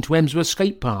had been to Emsworth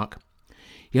Skate Park.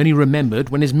 He only remembered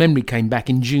when his memory came back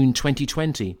in June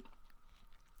 2020.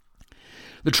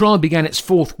 The trial began its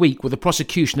fourth week with the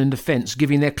prosecution and defence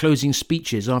giving their closing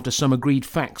speeches after some agreed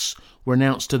facts were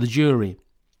announced to the jury.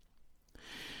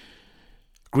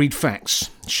 Agreed facts.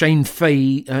 Shane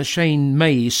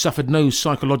Mays suffered no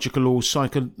psychological or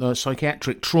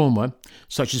psychiatric trauma,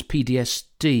 such as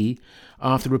PTSD,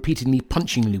 after repeatedly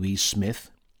punching Louise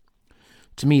Smith.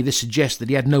 To me, this suggests that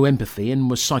he had no empathy and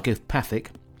was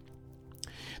psychopathic.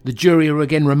 The jury are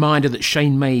again reminded that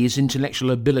Shane Mays'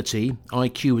 intellectual ability,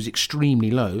 IQ, was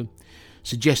extremely low,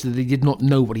 suggested that he did not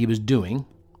know what he was doing.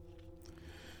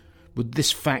 Would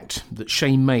this fact that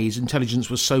Shane Mays' intelligence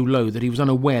was so low that he was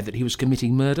unaware that he was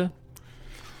committing murder?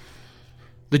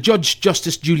 The Judge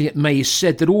Justice Juliet Mays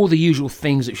said that all the usual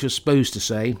things that she was supposed to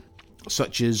say,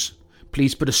 such as,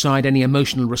 please put aside any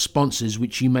emotional responses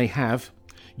which you may have.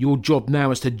 Your job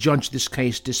now is to judge this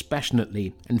case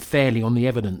dispassionately and fairly on the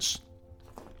evidence.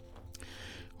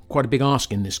 Quite a big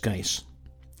ask in this case.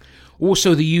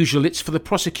 Also the usual, it's for the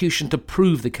prosecution to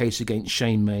prove the case against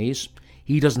Shane Mays.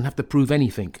 He doesn't have to prove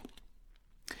anything.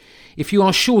 If you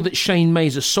are sure that Shane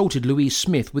Mays assaulted Louise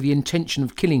Smith with the intention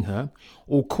of killing her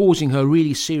or causing her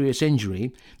really serious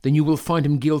injury, then you will find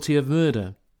him guilty of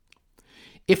murder.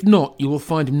 If not, you will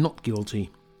find him not guilty.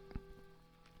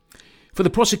 For the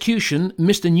prosecution,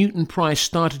 Mr. Newton Price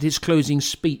started his closing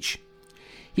speech.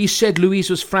 He said Louise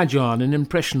was fragile and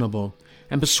impressionable,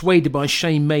 and persuaded by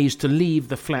Shane Mays to leave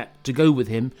the flat to go with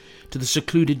him to the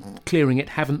secluded clearing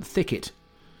at Havant Thicket,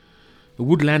 a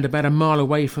woodland about a mile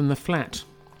away from the flat.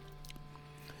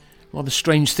 Rather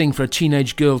strange thing for a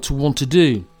teenage girl to want to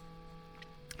do.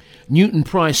 Newton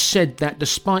Price said that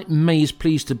despite Mays'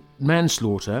 pleas to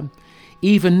manslaughter,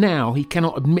 even now he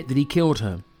cannot admit that he killed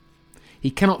her. He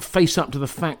cannot face up to the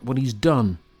fact what he's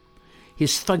done.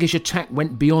 His thuggish attack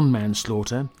went beyond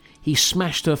manslaughter. He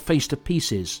smashed her face to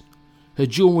pieces. Her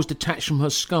jaw was detached from her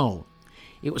skull.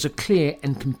 It was a clear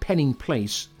and compelling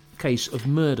case of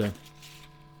murder.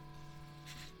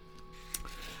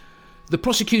 The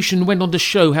prosecution went on to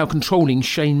show how controlling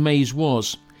Shane Mays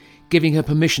was, giving her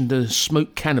permission to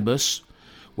smoke cannabis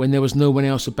when there was no one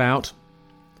else about.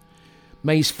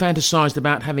 Mays fantasised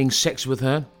about having sex with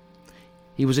her.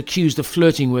 He was accused of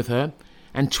flirting with her,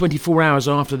 and 24 hours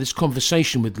after this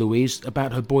conversation with Louise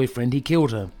about her boyfriend, he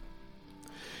killed her.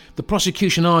 The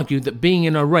prosecution argued that being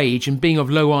in a rage and being of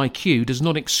low IQ does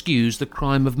not excuse the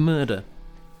crime of murder.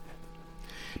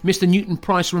 Mr. Newton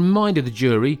Price reminded the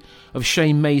jury of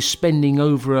Shane Mays spending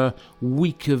over a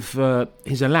week of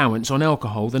his allowance on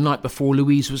alcohol the night before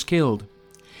Louise was killed.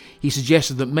 He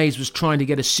suggested that Mays was trying to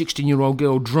get a 16-year-old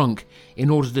girl drunk in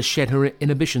order to shed her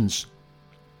inhibitions.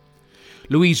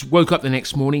 Louise woke up the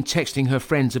next morning texting her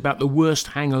friends about the worst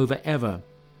hangover ever.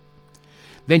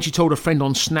 Then she told a friend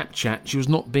on Snapchat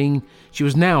she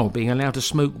was now being allowed to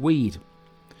smoke weed.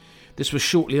 This was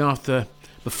shortly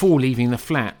before leaving the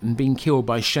flat and being killed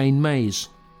by Shane Mays.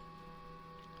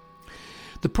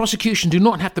 The prosecution do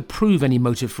not have to prove any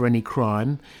motive for any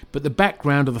crime, but the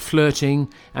background of the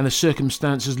flirting and the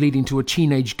circumstances leading to a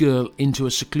teenage girl into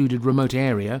a secluded remote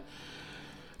area,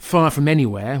 far from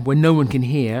anywhere, where no one can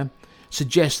hear,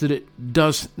 suggests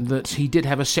that he did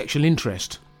have a sexual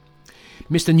interest.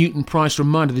 Mr. Newton Price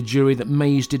reminded the jury that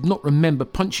Mays did not remember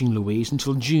punching Louise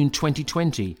until June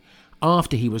 2020,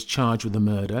 after he was charged with the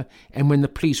murder and when the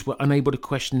police were unable to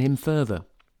question him further.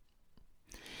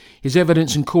 His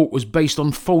evidence in court was based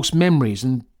on false memories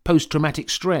and post-traumatic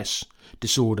stress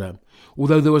disorder,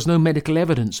 although there was no medical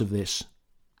evidence of this.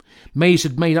 Mays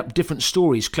had made up different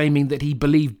stories claiming that he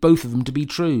believed both of them to be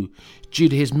true due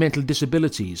to his mental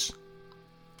disabilities.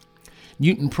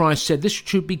 Newton Price said this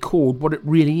should be called what it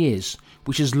really is,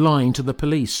 which is lying to the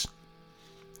police.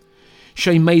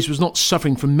 Shane Mays was not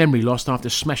suffering from memory loss after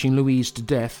smashing Louise to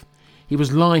death. He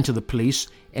was lying to the police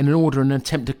in an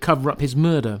attempt to cover up his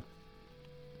murder.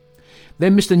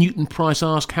 Then Mr. Newton Price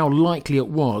asked how likely it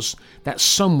was that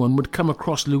someone would come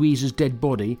across Louise's dead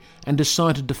body and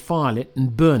decide to defile it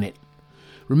and burn it.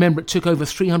 Remember, it took over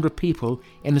 300 people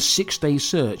in a 6-day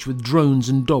search with drones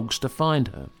and dogs to find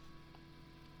her.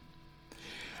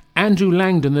 Andrew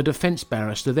Langdon, the defence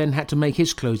barrister, then had to make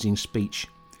his closing speech.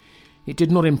 It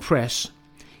did not impress.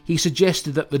 He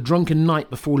suggested that the drunken night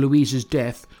before Louise's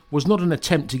death was not an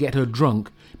attempt to get her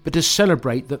drunk, but to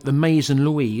celebrate that the Mays and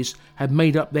Louise had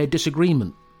made up their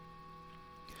disagreement.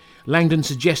 Langdon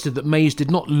suggested that Mays did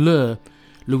not lure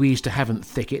Louise to Havant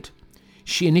Thicket.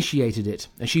 She initiated it,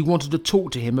 and she wanted to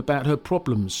talk to him about her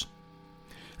problems,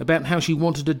 about how she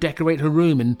wanted to decorate her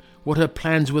room and what her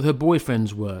plans with her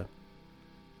boyfriends were.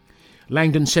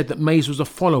 Langdon said that Mays was a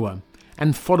follower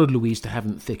and followed Louise to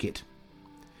Havant Thicket,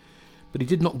 but he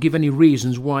did not give any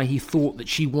reasons why he thought that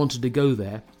she wanted to go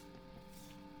there.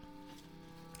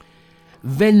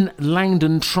 Then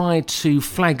Langdon tried to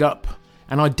flag up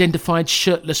an identified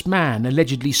shirtless man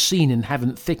allegedly seen in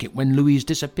Havant Thicket when Louise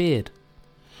disappeared.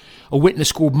 A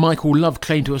witness called Michael Love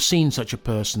claimed to have seen such a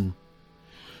person.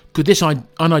 Could this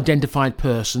unidentified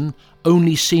person,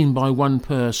 only seen by one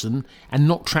person and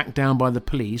not tracked down by the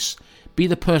police, be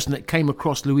the person that came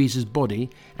across Louise's body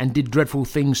and did dreadful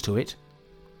things to it?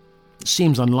 It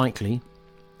seems unlikely.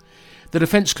 The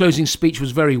defence closing speech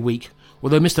was very weak,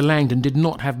 although Mr. Langdon did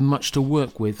not have much to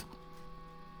work with.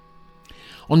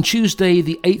 On Tuesday,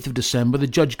 the 8th of December, the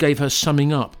judge gave her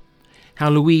summing up, how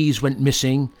Louise went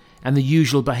missing and the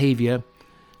unusual behaviour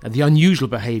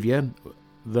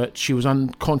that she was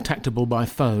uncontactable by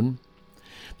phone.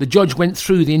 The judge went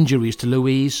through the injuries to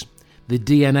Louise, the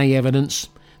DNA evidence,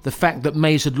 the fact that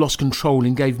Mays had lost control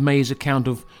and gave Mays account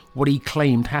of what he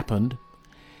claimed happened,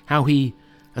 how he,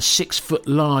 a 6-foot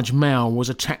large male, was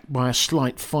attacked by a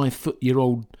slight 5-foot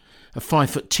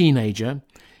teenager,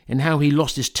 and how he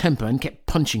lost his temper and kept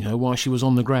punching her while she was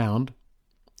on the ground.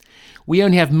 We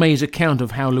only have Mays' account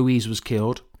of how Louise was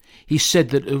killed. He said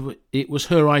that it was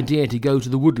her idea to go to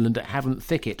the woodland at Havant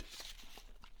Thicket.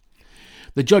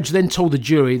 The judge then told the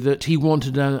jury that he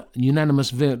wanted a unanimous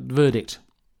verdict.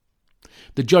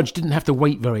 The judge didn't have to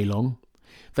wait very long.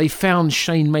 They found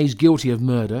Shane Mays guilty of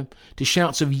murder to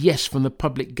shouts of yes from the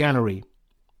public gallery.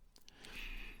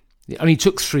 It only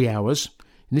took 3 hours,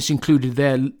 and this included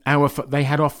their hour they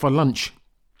had off for lunch.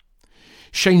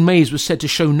 Shane Mays was said to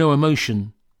show no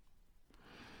emotion.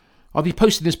 I'll be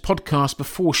posting this podcast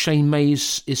before Shane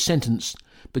Mays is sentenced,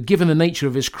 but given the nature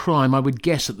of his crime, I would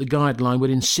guess that the guideline would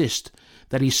insist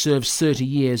that he serves 30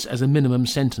 years as a minimum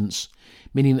sentence,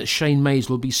 meaning that Shane Mays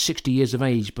will be 60 years of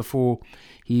age before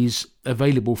he's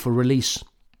available for release.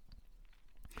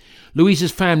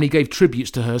 Louise's family gave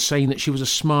tributes to her, saying that she was a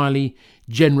smiley,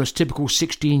 generous, typical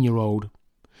 16-year-old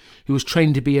who was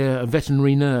trained to be a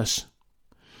veterinary nurse.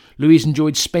 Louise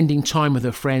enjoyed spending time with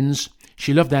her friends.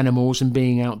 She loved animals and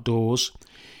being outdoors.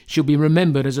 She'll be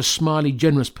remembered as a smiley,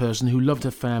 generous person who loved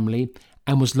her family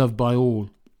and was loved by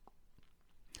all.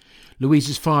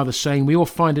 Louise's father saying, "We all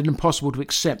find it impossible to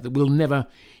accept that we'll never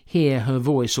hear her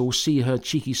voice or see her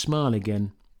cheeky smile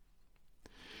again."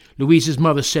 Louise's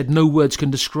mother said, "No words can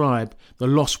describe the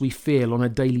loss we feel on a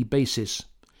daily basis.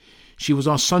 She was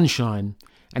our sunshine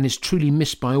and is truly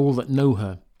missed by all that know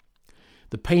her.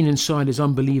 The pain inside is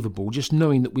unbelievable, just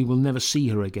knowing that we will never see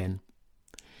her again."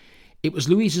 It was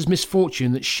Louise's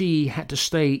misfortune that she had to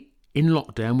stay in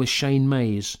lockdown with Shane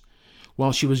Mays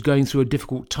while she was going through a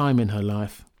difficult time in her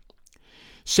life.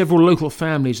 Several local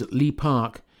families at Lee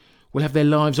Park will have their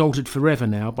lives altered forever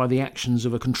now by the actions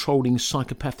of a controlling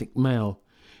psychopathic male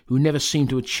who never seemed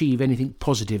to achieve anything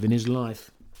positive in his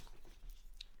life.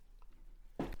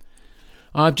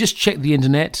 I've just checked the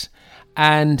internet,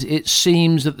 and it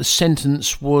seems that the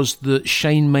sentence was that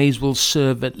Shane Mays will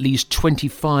serve at least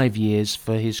 25 years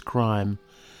for his crime.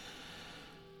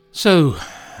 So,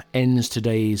 ends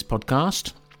today's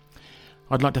podcast.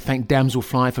 I'd like to thank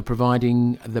Damselfly for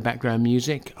providing the background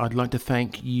music. I'd like to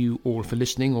thank you all for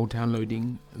listening or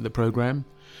downloading the programme.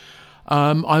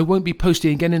 I won't be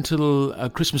posting again until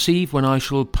Christmas Eve, when I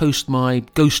shall post my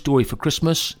ghost story for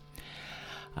Christmas.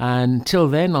 Until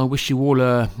then, I wish you all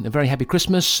a very happy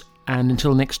Christmas, and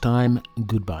until next time,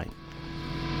 goodbye.